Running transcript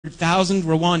100,000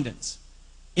 Rwandans,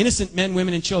 innocent men,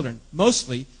 women, and children,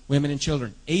 mostly women and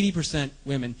children, 80%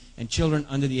 women and children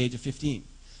under the age of 15.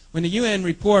 When the UN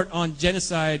report on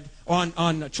genocide,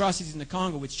 on atrocities in the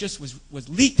Congo, which just was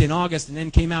leaked in August and then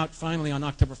came out finally on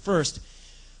October 1st,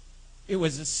 it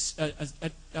was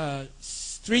a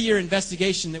 3-year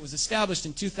investigation that was established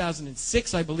in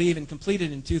 2006, I believe, and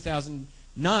completed in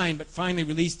 2009, but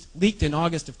finally leaked in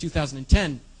August of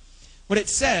 2010. What it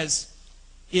says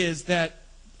is that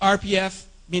RPF,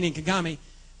 meaning Kagame,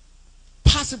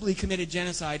 possibly committed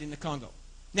genocide in the Congo.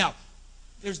 Now,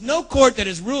 there's no court that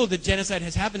has ruled that genocide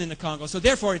has happened in the Congo, so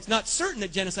therefore it's not certain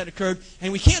that genocide occurred,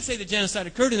 and we can't say that genocide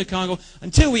occurred in the Congo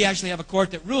until we actually have a court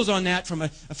that rules on that from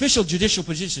an official judicial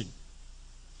position.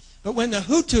 But when the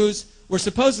Hutus were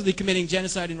supposedly committing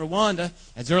genocide in Rwanda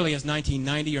as early as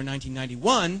 1990 or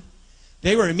 1991,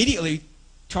 they were immediately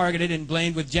targeted and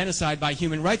blamed with genocide by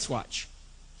Human Rights Watch.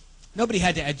 Nobody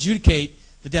had to adjudicate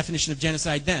the definition of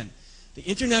genocide then. The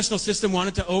international system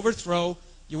wanted to overthrow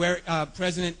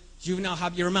President Juvenal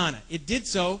Habyarimana. It did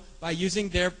so by using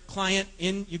their client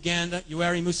in Uganda,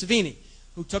 Yoweri Museveni,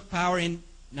 who took power in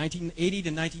 1980 to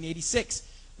 1986,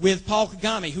 with Paul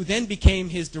Kagame, who then became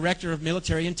his director of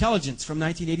military intelligence from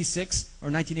 1986 or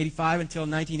 1985 until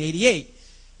 1988.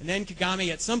 And then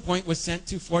Kagame at some point was sent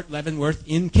to Fort Leavenworth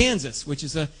in Kansas, which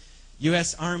is a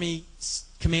U.S. Army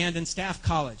Command and Staff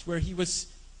College, where he was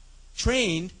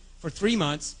trained for 3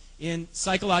 months in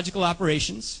psychological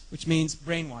operations, which means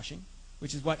brainwashing,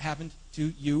 which is what happened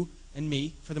to you and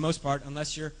me for the most part,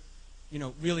 unless you're,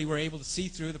 really were able to see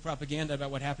through the propaganda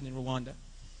about what happened in Rwanda.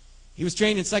 He was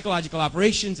trained in psychological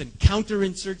operations and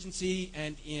counterinsurgency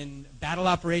and in battle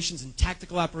operations and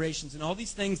tactical operations and all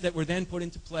these things that were then put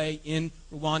into play in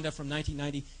Rwanda from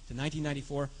 1990 to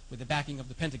 1994 with the backing of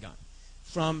the Pentagon.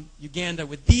 From Uganda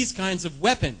with these kinds of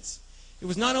weapons. It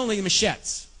was not only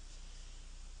machetes.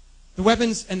 The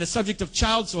weapons and the subject of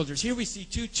child soldiers. Here we see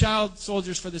 2 child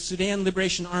soldiers for the Sudan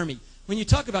Liberation Army. When you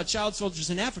talk about child soldiers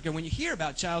in Africa, when you hear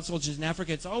about child soldiers in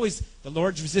Africa, it's always the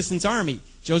Lord's Resistance Army,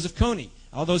 Joseph Kony,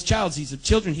 all those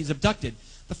children he's abducted.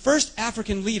 The first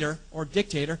African leader or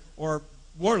dictator or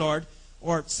warlord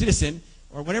or citizen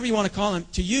or whatever you want to call him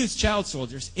to use child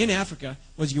soldiers in Africa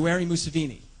was Yoweri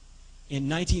Museveni in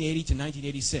 1980 to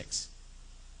 1986.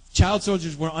 Child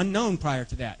soldiers were unknown prior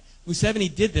to that.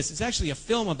 Museveni did this. It's actually a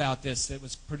film about this that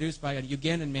was produced by a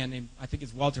Ugandan man named, I think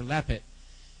it's Walter Lapid.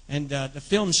 And the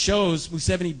film shows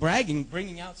Museveni bragging,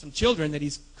 bringing out some children that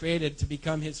he's created to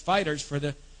become his fighters for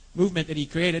the movement that he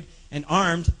created and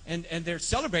armed, and they're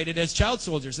celebrated as child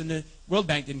soldiers. And the World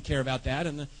Bank didn't care about that,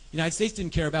 and the United States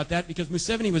didn't care about that because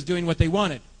Museveni was doing what they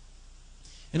wanted.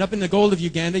 And up in the gold of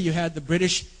Uganda, you had the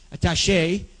British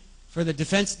attaché for the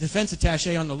defense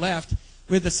attaché on the left,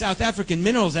 with the South African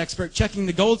minerals expert checking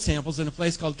the gold samples in a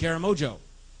place called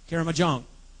Karamojong.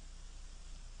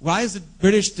 Why is the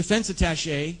British defense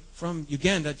attaché from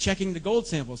Uganda checking the gold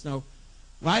samples? Now,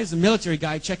 why is the military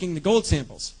guy checking the gold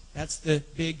samples? That's the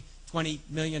big $20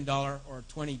 million or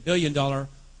 $20 billion or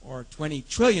 $20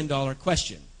 trillion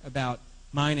question about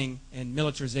mining and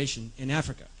militarization in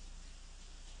Africa.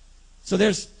 So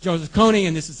there's Joseph Kony,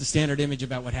 and this is the standard image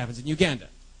about what happens in Uganda.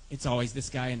 It's always this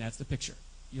guy, and that's the picture.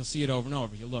 You'll see it over and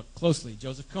over. You look closely.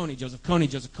 Joseph Kony, Joseph Kony,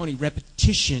 Joseph Kony.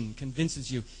 Repetition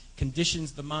convinces you,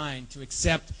 conditions the mind to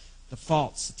accept the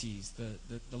falsities,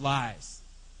 the lies,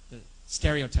 the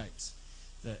stereotypes,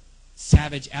 the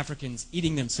savage Africans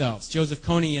eating themselves. Joseph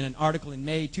Kony, in an article in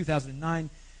May 2009,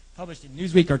 published in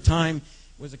Newsweek or Time,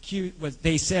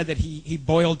 they said that he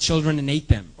boiled children and ate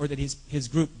them, or that his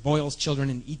group boils children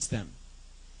and eats them.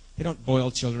 They don't boil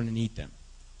children and eat them.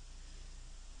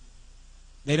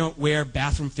 They don't wear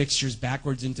bathroom fixtures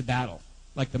backwards into battle,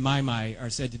 like the Mai Mai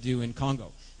are said to do in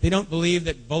Congo. They don't believe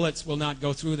that bullets will not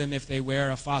go through them if they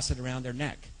wear a faucet around their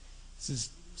neck. This is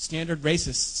standard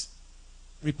racists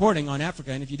reporting on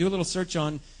Africa. And if you do a little search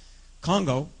on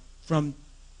Congo from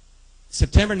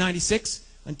September 96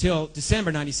 until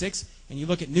December 96, and you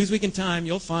look at Newsweek and Time,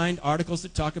 you'll find articles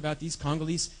that talk about these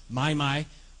Congolese Mai Mai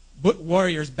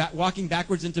warriors walking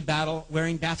backwards into battle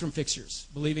wearing bathroom fixtures,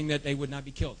 believing that they would not be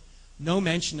killed. No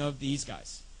mention of these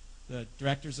guys, the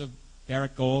directors of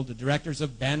Barrick Gold, the directors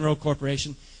of Banro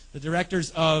Corporation, the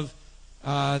directors of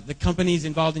the companies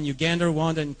involved in Uganda,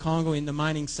 Rwanda, and Congo in the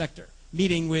mining sector,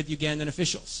 meeting with Ugandan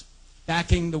officials,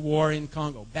 backing the war in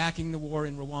Congo, backing the war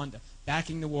in Rwanda,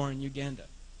 backing the war in Uganda.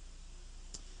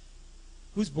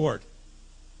 Who's bored?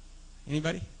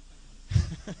 Anybody?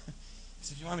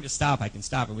 So if you want me to stop, I can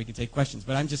stop and we can take questions,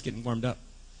 but I'm just getting warmed up.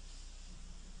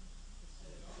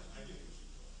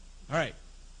 All right.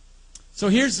 So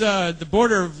here's the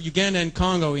border of Uganda and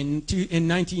Congo in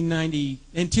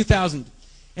 2000.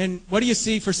 And what do you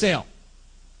see for sale?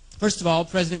 First of all,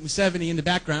 President Museveni in the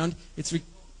background. It's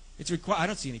required. I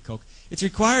don't see any Coke. It's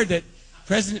required that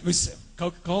President Museveni,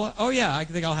 Coca-Cola. Oh yeah, I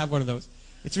think I'll have one of those.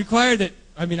 It's required that.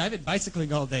 I mean, I've been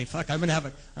bicycling all day. Fuck, I'm gonna have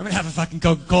a fucking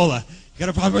Coca-Cola. You got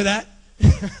a problem with that?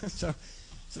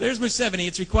 So there's Museveni.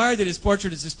 It's required that his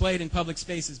portrait is displayed in public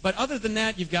spaces. But other than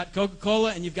that, you've got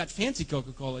Coca-Cola and you've got fancy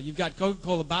Coca-Cola. You've got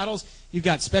Coca-Cola bottles. You've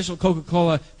got special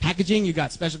Coca-Cola packaging. You've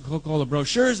got special Coca-Cola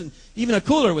brochures and even a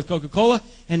cooler with Coca-Cola.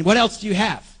 And what else do you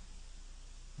have?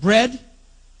 Bread,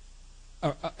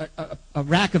 a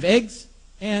rack of eggs,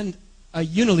 and a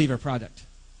Unilever product.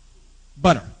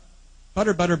 Butter.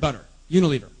 Butter, butter, butter.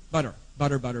 Unilever. Butter.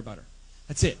 Butter, butter, butter.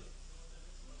 That's it.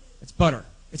 It's butter.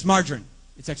 It's margarine.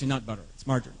 It's actually not butter. It's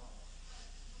margarine.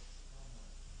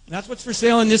 That's what's for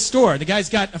sale in this store. The guy's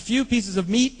got a few pieces of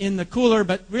meat in the cooler,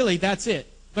 but really that's it.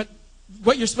 But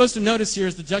what you're supposed to notice here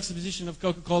is the juxtaposition of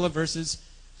Coca-Cola versus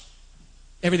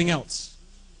everything else.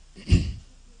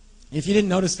 If you didn't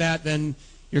notice that, then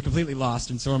you're completely lost,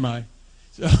 and so am I.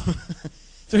 So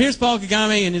here's Paul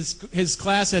Kagame and his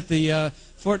class at the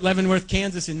Fort Leavenworth,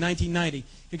 Kansas in 1990.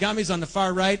 Kagame's on the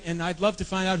far right, and I'd love to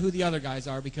find out who the other guys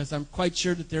are because I'm quite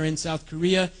sure that they're in South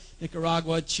Korea,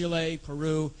 Nicaragua, Chile,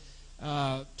 Peru,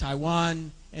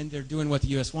 Taiwan, and they're doing what the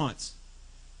U.S. wants.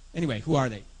 Anyway, who are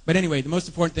they? But anyway, the most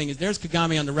important thing is there's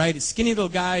Kagame on the right, a skinny little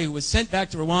guy who was sent back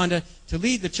to Rwanda to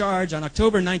lead the charge on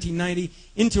October 1990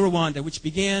 into Rwanda, which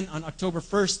began on October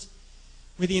 1st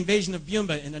with the invasion of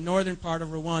Byumba in the northern part of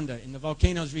Rwanda, in the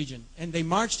volcanoes region. And they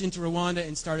marched into Rwanda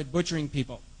and started butchering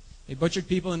people. They butchered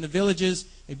people in the villages.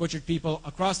 They butchered people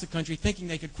across the country, thinking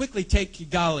they could quickly take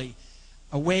Kigali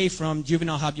away from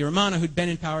Juvenal Habyarimana, who'd been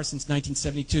in power since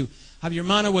 1972.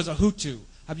 Habyarimana was a Hutu.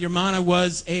 Habyarimana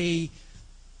was a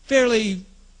fairly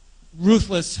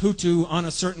ruthless Hutu on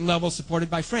a certain level supported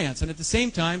by France. And at the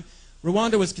same time,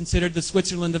 Rwanda was considered the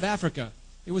Switzerland of Africa.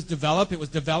 It was developed, it was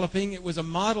developing, it was a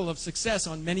model of success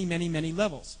on many, many, many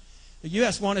levels. The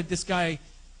U.S. wanted this guy,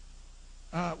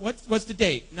 what's the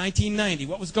date? 1990.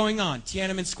 What was going on?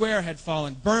 Tiananmen Square had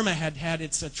fallen. Burma had had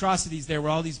its atrocities there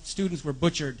where all these students were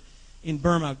butchered in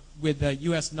Burma with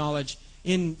U.S. knowledge.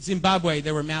 In Zimbabwe,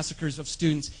 there were massacres of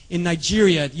students. In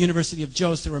Nigeria, at the University of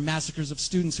Jos, there were massacres of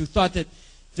students who thought that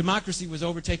democracy was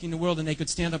overtaking the world and they could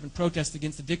stand up and protest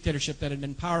against the dictatorship that had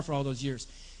been in power for all those years.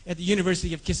 At the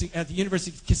University of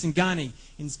Kisangani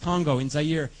in Congo, in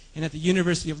Zaire, and at the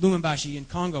University of Lubumbashi in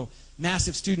Congo,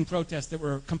 massive student protests that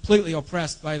were completely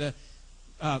oppressed by the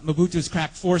Mobutu's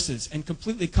crack forces and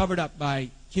completely covered up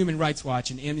by Human Rights Watch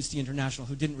and Amnesty International,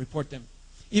 who didn't report them.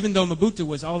 Even though Mobutu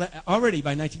was already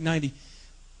by 1990,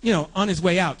 on his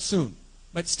way out soon,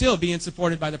 but still being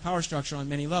supported by the power structure on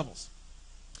many levels.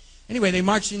 Anyway, they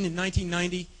marched in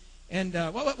 1990, and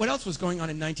what else was going on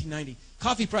in 1990?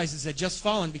 Coffee prices had just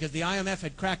fallen because the IMF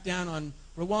had cracked down on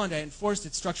Rwanda and forced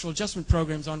its structural adjustment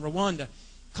programs on Rwanda.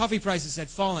 Coffee prices had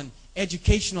fallen.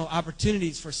 Educational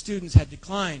opportunities for students had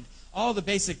declined. All the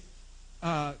basic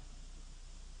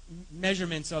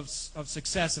measurements of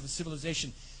success of a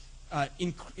civilization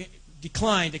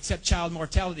declined, except child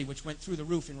mortality, which went through the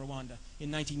roof in Rwanda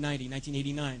in 1990,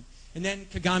 1989. And then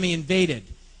Kagame invaded.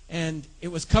 And it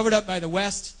was covered up by the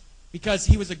West because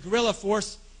he was a guerrilla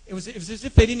force. It was as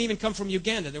if they didn't even come from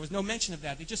Uganda. There was no mention of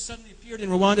that. They just suddenly appeared in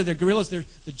Rwanda. They're guerrillas. They're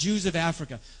the Jews of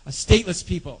Africa, a stateless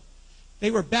people.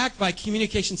 They were backed by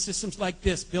communication systems like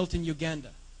this built in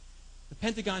Uganda. The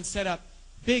Pentagon set up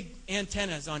big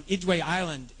antennas on Ijwe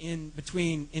Island in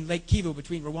Lake Kivu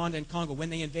between Rwanda and Congo when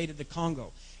they invaded the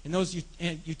Congo. And those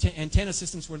antenna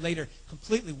systems were later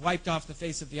completely wiped off the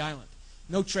face of the island.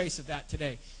 No trace of that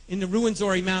today. In the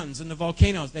Ruwenzori Mountains, in the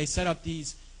volcanoes, they set up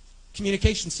these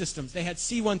communication systems. They had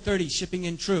C-130 shipping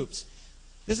in troops.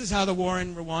 This is how the war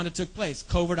in Rwanda took place,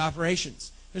 covert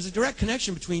operations. There's a direct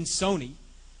connection between Sony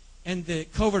and the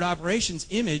covert operations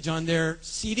image on their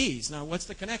CDs. Now, what's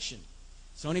the connection?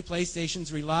 Sony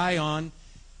PlayStations rely on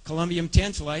columbium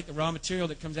tantalite, the raw material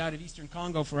that comes out of eastern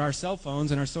Congo for our cell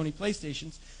phones and our Sony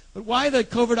PlayStations. But why the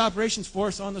covert operations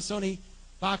force on the Sony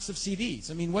box of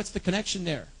CDs? I mean, what's the connection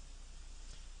there?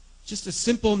 Just a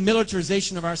simple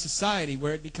militarization of our society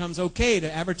where it becomes okay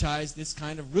to advertise this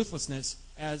kind of ruthlessness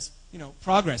as,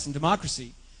 progress and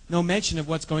democracy. No mention of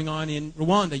what's going on in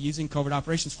Rwanda using covert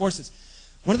operations forces.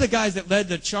 One of the guys that led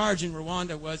the charge in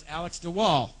Rwanda was Alex de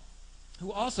Waal,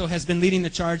 who also has been leading the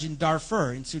charge in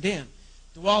Darfur in Sudan.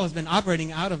 De Waal has been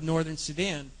operating out of northern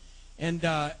Sudan, and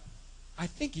I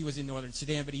think he was in northern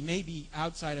Sudan, but he may be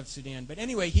outside of Sudan. But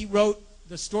anyway, he wrote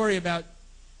the story about,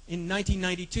 in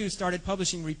 1992, started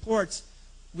publishing reports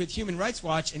with Human Rights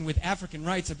Watch and with African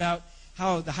Rights about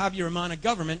how the Habyarimana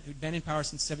government, who'd been in power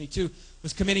since '72,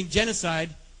 was committing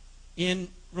genocide in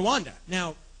Rwanda.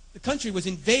 Now, the country was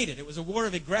invaded. It was a war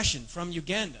of aggression from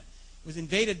Uganda. It was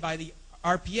invaded by the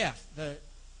RPF, the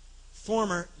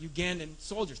former Ugandan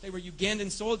soldiers. They were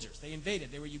Ugandan soldiers. They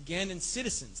invaded. They were Ugandan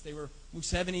citizens. They were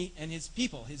Museveni and his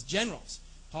people, his generals.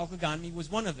 Paul Kagame was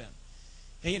one of them.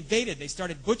 They invaded. They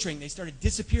started butchering. They started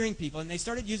disappearing people. And they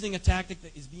started using a tactic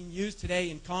that is being used today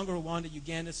in Congo, Rwanda,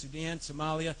 Uganda, Sudan,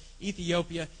 Somalia,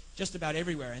 Ethiopia, just about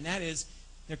everywhere. And that is,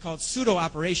 they're called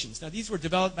pseudo-operations. Now, these were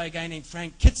developed by a guy named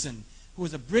Frank Kitson, who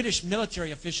was a British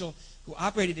military official who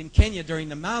operated in Kenya during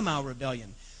the Mau Mau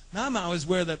Rebellion. Mau Mau is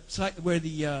where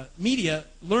the media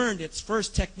learned its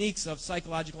first techniques of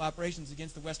psychological operations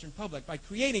against the Western public by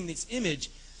creating this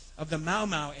image of the Mau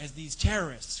Mau as these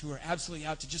terrorists who are absolutely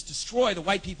out to just destroy the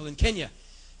white people in Kenya,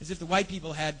 as if the white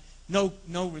people had no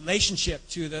relationship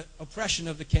to the oppression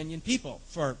of the Kenyan people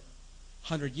for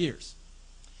 100 years.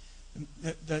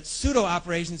 The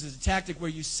pseudo-operations is a tactic where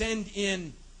you send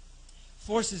in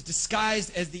forces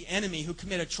disguised as the enemy who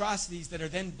commit atrocities that are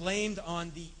then blamed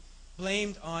on the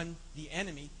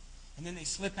enemy, and then they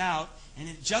slip out, and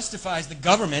it justifies the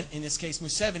government, in this case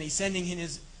Museveni, sending in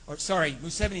his, or sorry, the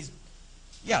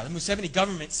Museveni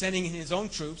government sending in his own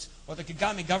troops, or the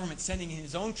Kagame government sending in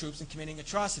his own troops and committing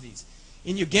atrocities.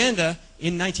 In Uganda,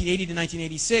 in 1980 to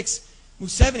 1986,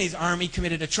 Museveni's army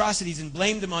committed atrocities and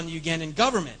blamed them on the Ugandan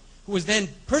government, who was then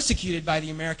persecuted by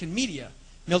the American media,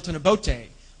 Milton Obote,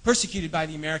 persecuted by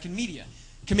the American media,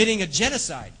 committing a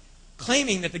genocide,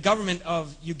 claiming that the government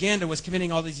of Uganda was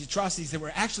committing all these atrocities that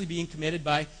were actually being committed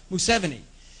by Museveni.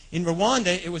 In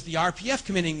Rwanda, it was the RPF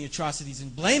committing the atrocities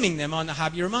and blaming them on the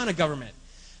Habyarimana government.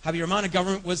 Habyarimana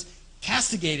government was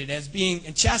castigated as being,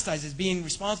 and chastised as being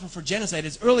responsible for genocide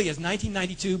as early as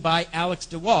 1992 by Alex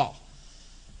de Waal.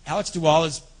 Alex de Waal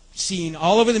is seen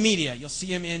all over the media. You'll see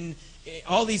him in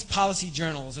all these policy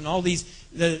journals and all these,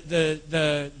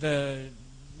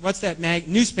 what's that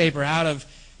newspaper out of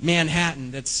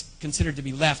Manhattan that's considered to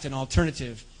be left and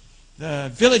alternative?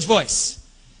 The Village Voice,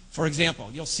 for example.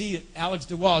 You'll see Alex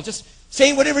de Waal just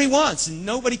saying whatever he wants and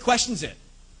nobody questions it.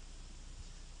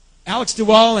 Alex de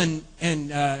Waal and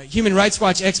Human Rights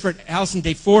Watch expert Alison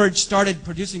Deforge started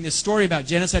producing this story about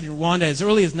genocide in Rwanda as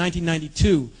early as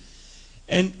 1992.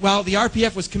 And while the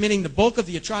RPF was committing the bulk of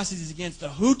the atrocities against the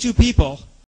Hutu people,